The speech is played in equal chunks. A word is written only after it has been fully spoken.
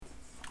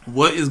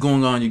What is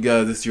going on, you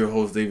guys? It's your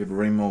host, David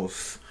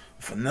Ramos,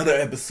 with another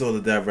episode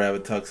of That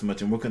Rabbit Talks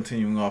Much, and we're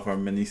continuing off our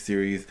mini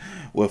series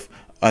with,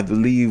 I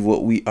believe,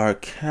 what we are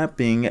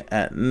capping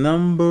at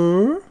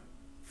number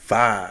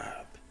 5,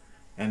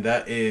 and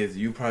that is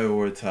you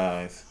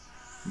prioritize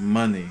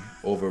money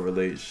over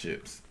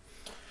relationships.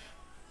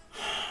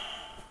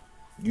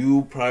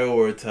 You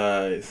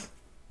prioritize,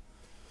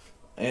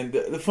 and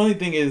the funny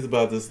thing is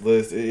about this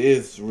list, it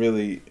is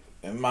really,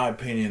 in my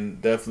opinion,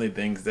 definitely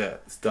things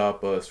that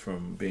stop us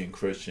from being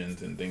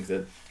Christians and things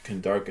that can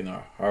darken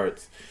our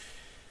hearts.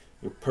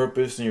 Your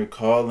purpose and your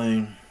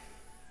calling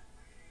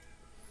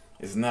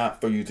is not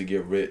for you to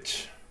get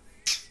rich.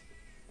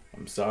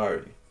 I'm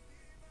sorry.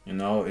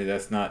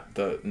 That's not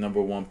the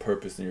number one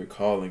purpose in your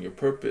calling. Your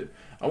purpose,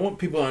 I want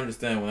people to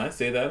understand when I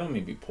say that, I don't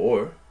mean be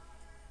poor.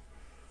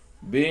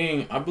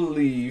 I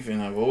believe,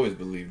 and I've always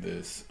believed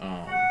this,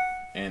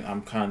 and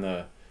I'm kind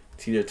of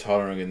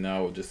teeter-tottering it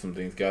now with just some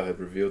things God has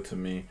revealed to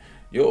me.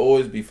 You'll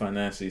always be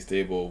financially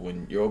stable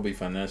when you'll be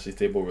financially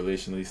stable,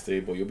 relationally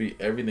stable. You'll be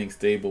everything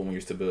stable when your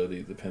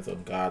stability depends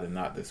on God and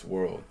not this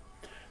world.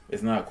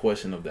 It's not a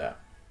question of that.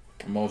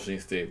 Emotionally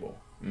stable.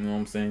 You know what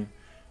I'm saying?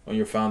 When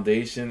your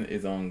foundation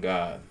is on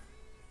God.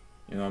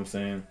 You know what I'm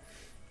saying?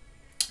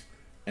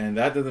 And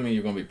that doesn't mean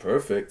you're going to be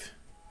perfect.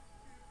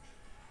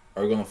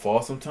 Are you going to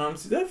fall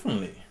sometimes?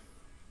 Definitely.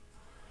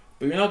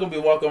 But you're not going to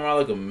be walking around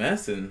like a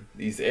mess in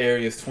these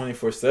areas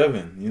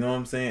 24/7. You know what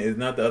I'm saying? It's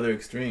not the other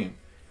extreme.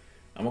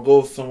 I'm going to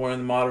go somewhere in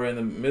the moderate in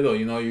the middle.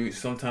 You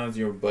sometimes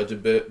your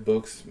budget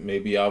books may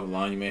be out of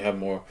line. You may have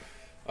more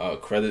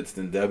credits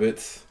than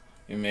debits.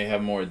 You may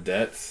have more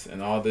debts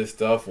and all this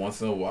stuff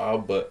once in a while.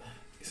 But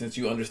since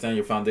you understand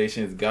your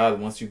foundation is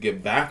God, once you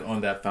get back on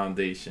that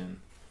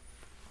foundation,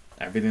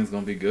 everything's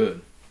going to be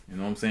good. You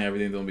know what I'm saying?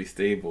 Everything's going to be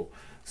stable.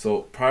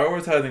 So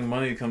prioritizing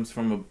money comes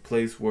from a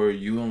place where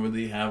you don't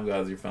really have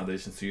God as your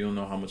foundation, so you don't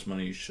know how much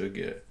money you should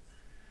get.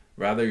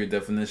 Rather, your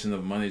definition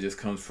of money just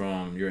comes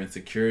from your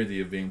insecurity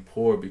of being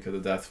poor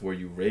because that's where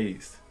you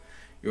raised.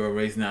 You were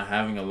raised not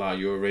having a lot.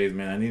 You were raised,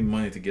 man, I need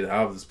money to get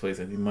out of this place.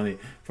 I need money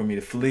for me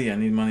to flee. I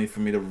need money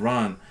for me to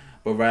run.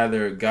 But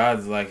rather,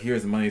 God's like,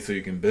 here's money so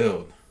you can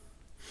build.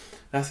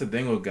 That's the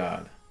thing with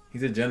God.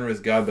 He's a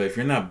generous God, but if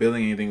you're not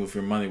building anything with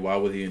your money, why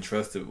would he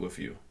entrust it with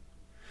you?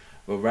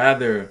 But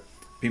rather,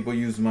 people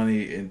use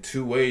money in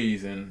two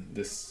ways, and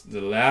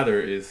the latter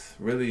is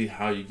really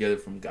how you get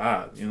it from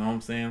God. You know what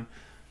I'm saying?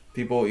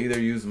 People either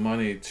use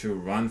money to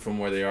run from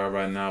where they are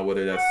right now,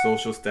 whether that's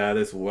social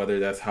status, whether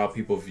that's how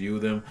people view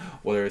them,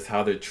 whether it's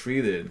how they're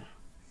treated,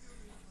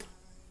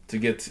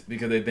 because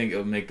they think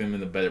it'll make them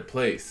in a better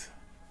place.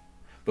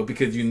 But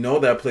because you know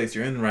that place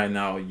you're in right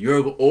now,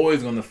 you're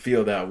always going to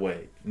feel that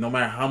way, no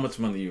matter how much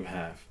money you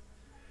have.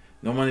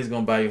 No money's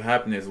going to buy you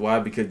happiness. Why?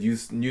 Because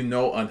you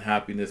know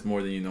unhappiness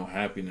more than you know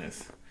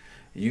happiness.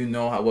 You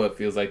know what it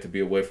feels like to be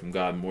away from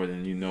God more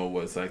than you know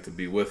what it's like to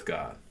be with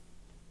God.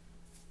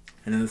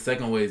 And then the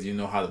second way is you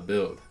know how to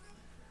build.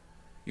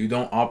 You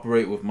don't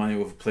operate with money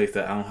with a place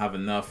that I don't have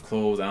enough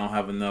clothes, I don't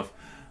have enough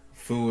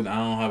food, I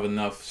don't have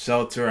enough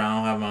shelter, I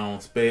don't have my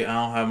own space, I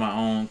don't have my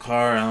own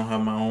car, I don't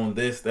have my own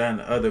this, that, and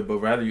the other. But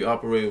rather you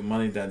operate with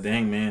money that,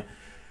 dang man,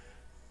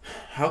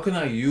 how can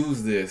I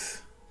use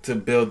this to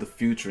build the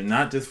future?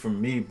 Not just for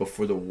me, but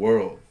for the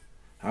world.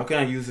 How can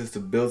I use this to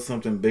build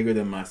something bigger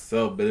than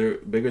myself, bigger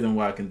than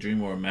what I can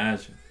dream or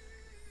imagine?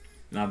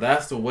 Now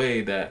that's the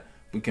way that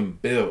we can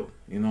build.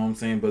 You know what I'm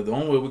saying? But the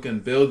only way we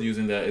can build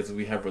using that is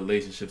we have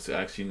relationships to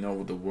actually know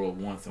what the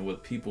world wants and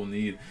what people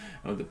need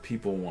and what the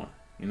people want.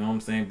 You know what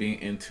I'm saying? Being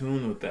in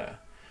tune with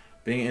that.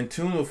 Being in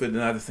tune with it is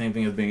not the same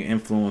thing as being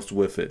influenced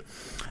with it.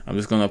 I'm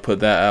just going to put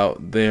that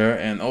out there.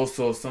 And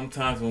also,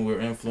 sometimes when we're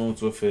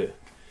influenced with it,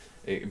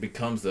 it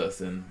becomes us.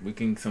 And we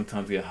can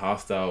sometimes get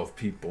hostile with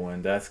people.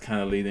 And that's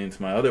kind of leading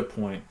to my other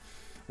point,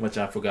 which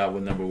I forgot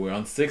what number we're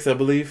on. 6, I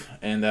believe.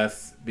 And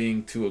that's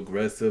being too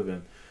aggressive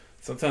and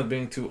sometimes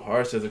being too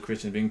harsh as a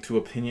Christian, being too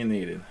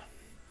opinionated.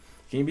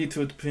 Can you be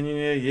too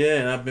opinionated? Yeah,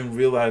 and I've been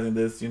realizing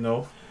this,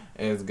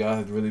 as God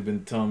has really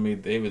been telling me,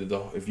 David,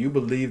 if you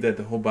believe that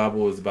the whole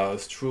Bible is about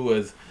as true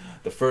as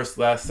the first,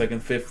 last,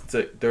 second, fifth,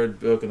 third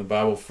book in the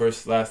Bible,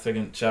 first, last,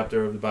 second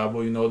chapter of the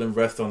Bible, then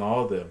rest on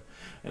all of them.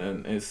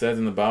 And it says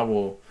in the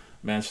Bible,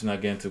 man should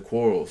not get into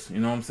quarrels. You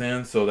know what I'm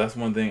saying? So that's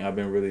one thing I've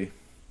been really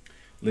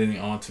leaning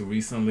on to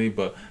recently.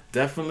 But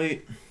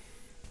definitely,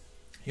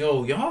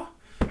 y'all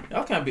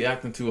can't be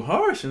acting too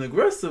harsh and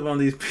aggressive on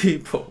these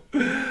people.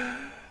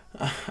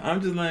 I'm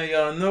just letting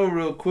y'all know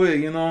real quick,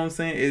 you know what I'm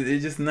saying?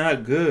 It's just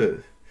not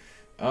good.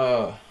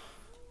 You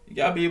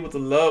gotta be able to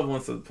love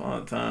once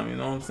upon a time, you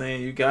know what I'm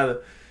saying? You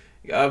gotta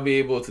be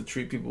able to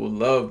treat people with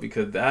love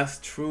because that's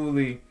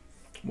truly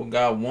what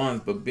God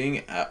wants. But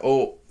being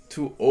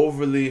too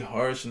overly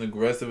harsh and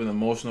aggressive and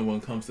emotional when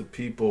it comes to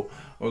people,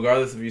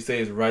 regardless if you say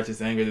it's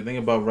righteous anger, the thing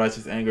about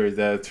righteous anger is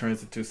that it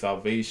turns into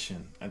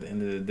salvation at the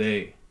end of the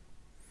day.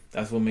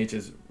 That's what makes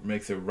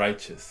it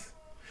righteous.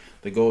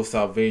 The goal is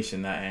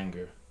salvation, not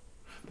anger.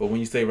 But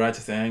when you say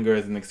righteous anger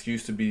as an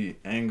excuse to be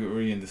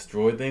angry and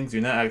destroy things,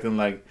 you're not acting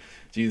like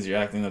Jesus, you're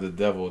acting like the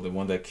devil, the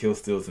one that kills,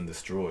 steals, and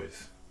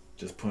destroys.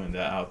 Just putting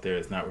that out there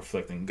is not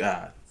reflecting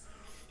God.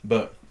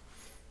 But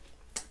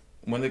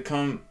when it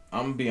comes,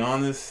 I'm going to be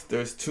honest,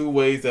 there's two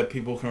ways that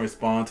people can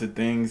respond to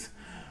things.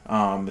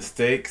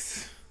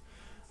 Mistakes,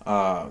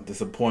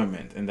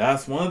 disappointment. And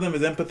that's one of them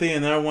is empathy,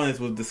 and another one is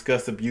with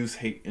disgust, abuse,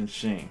 hate, and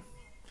shame.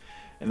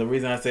 And the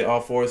reason I say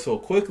all four so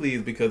quickly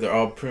is because they're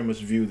all pretty much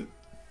viewed.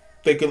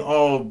 They can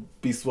all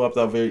be swapped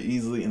out very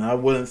easily, and I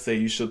wouldn't say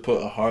you should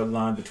put a hard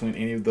line between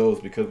any of those,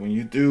 because when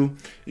you do,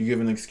 you give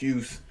an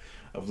excuse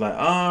of like,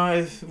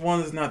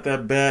 one is not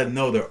that bad.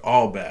 No, they're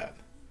all bad.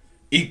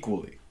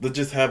 Equally. Let's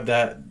just have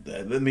that.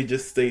 Let me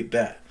just state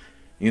that,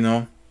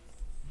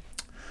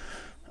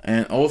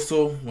 And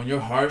also, when you're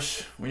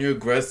harsh, when you're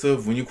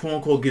aggressive, when you quote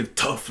unquote give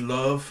tough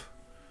love,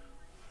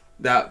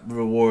 that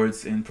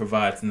rewards and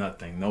provides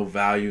nothing. No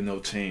value, no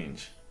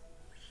change.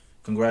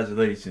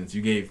 Congratulations,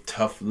 you gave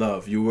tough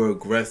love. You were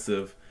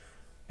aggressive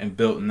and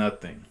built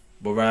nothing.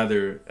 But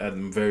rather, at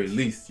the very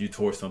least, you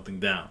tore something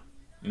down.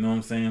 You know what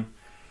I'm saying?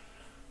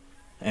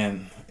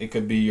 And it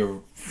could be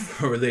your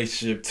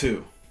relationship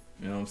too.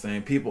 You know what I'm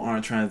saying? People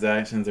aren't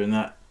transactions. They're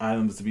not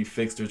items to be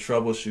fixed or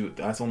troubleshoot.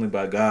 That's only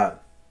by God.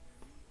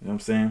 You know what I'm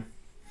saying?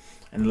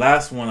 And the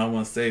last one I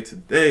want to say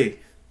today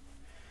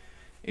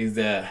is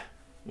that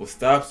what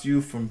stops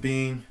you from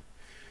being,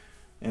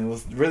 and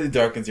what really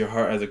darkens your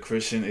heart as a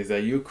Christian, is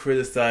that you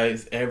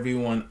criticize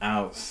everyone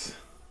else.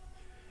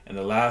 And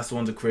the last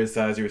one to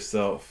criticize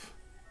yourself.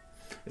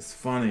 It's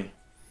funny.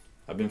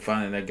 I've been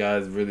finding that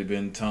God's really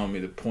been telling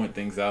me to point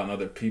things out in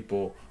other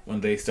people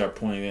when they start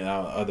pointing it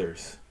out in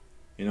others.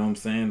 You know what I'm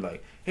saying?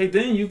 Like, hey,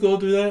 didn't you go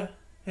through that?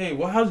 Hey,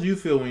 how did you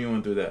feel when you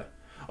went through that?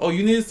 Oh,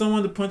 you needed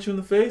someone to punch you in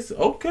the face?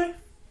 Okay.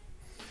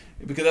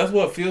 Because that's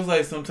what it feels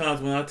like sometimes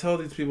when I tell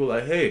these people,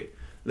 like, hey,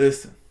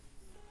 listen,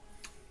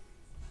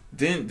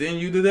 didn't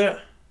you do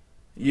that?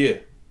 Yeah.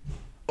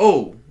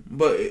 Oh,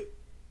 but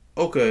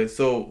okay,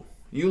 so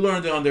you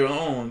learned it on their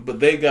own, but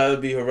they gotta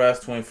be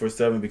harassed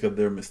 24/7 because of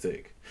their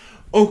mistake.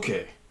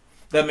 Okay,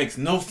 that makes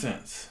no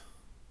sense.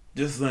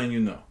 Just letting you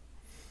know.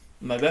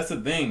 Like, that's the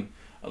thing.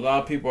 A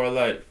lot of people are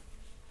like,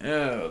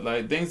 yeah,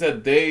 like things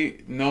that they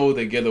know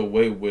they get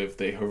away with,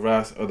 they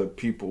harass other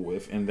people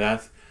with, and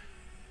that's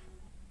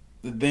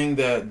the thing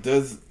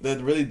that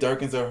really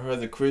darkens our heart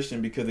as a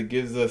Christian, because it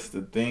gives us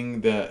the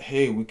thing that,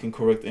 hey, we can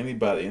correct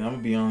anybody. And I'm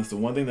gonna be honest, the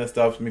one thing that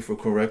stops me from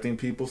correcting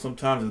people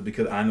sometimes is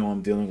because I know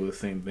I'm dealing with the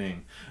same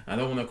thing. I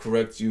don't want to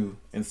correct you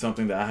in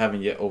something that I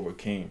haven't yet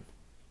overcame.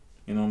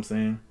 You know what I'm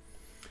saying?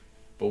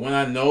 But when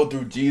I know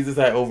through Jesus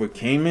I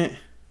overcame it,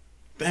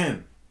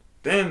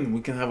 then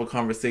we can have a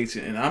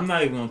conversation. And I'm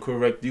not even going to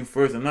correct you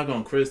first. I'm not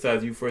going to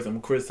criticize you first. I'm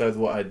going to criticize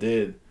what I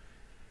did.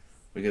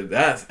 Because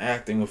that's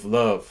acting with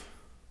love.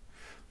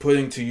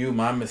 Putting to you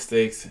my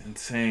mistakes and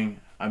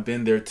saying, I've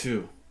been there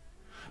too.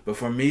 But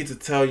for me to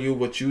tell you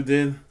what you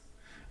did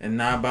and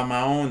not by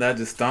my own, that's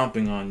just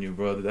stomping on you,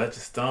 brother. That's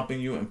just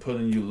stomping you and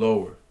putting you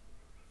lower.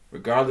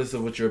 Regardless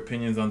of what your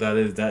opinions on that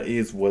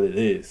is what it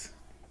is.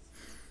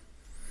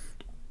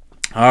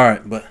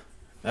 Alright, but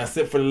that's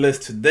it for the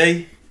list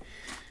today.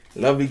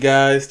 Love you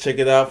guys. Check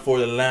it out for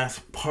the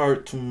last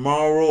part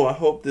tomorrow. I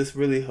hope this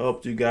really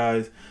helped you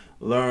guys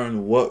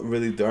learn what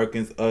really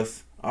darkens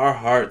our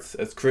hearts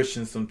as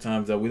Christians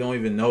sometimes that we don't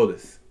even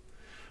notice.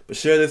 But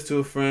share this to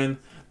a friend.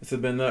 This has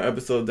been another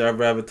episode of Dark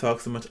Rabbit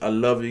Talk So Much. I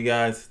love you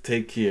guys.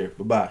 Take care.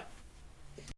 Bye-bye.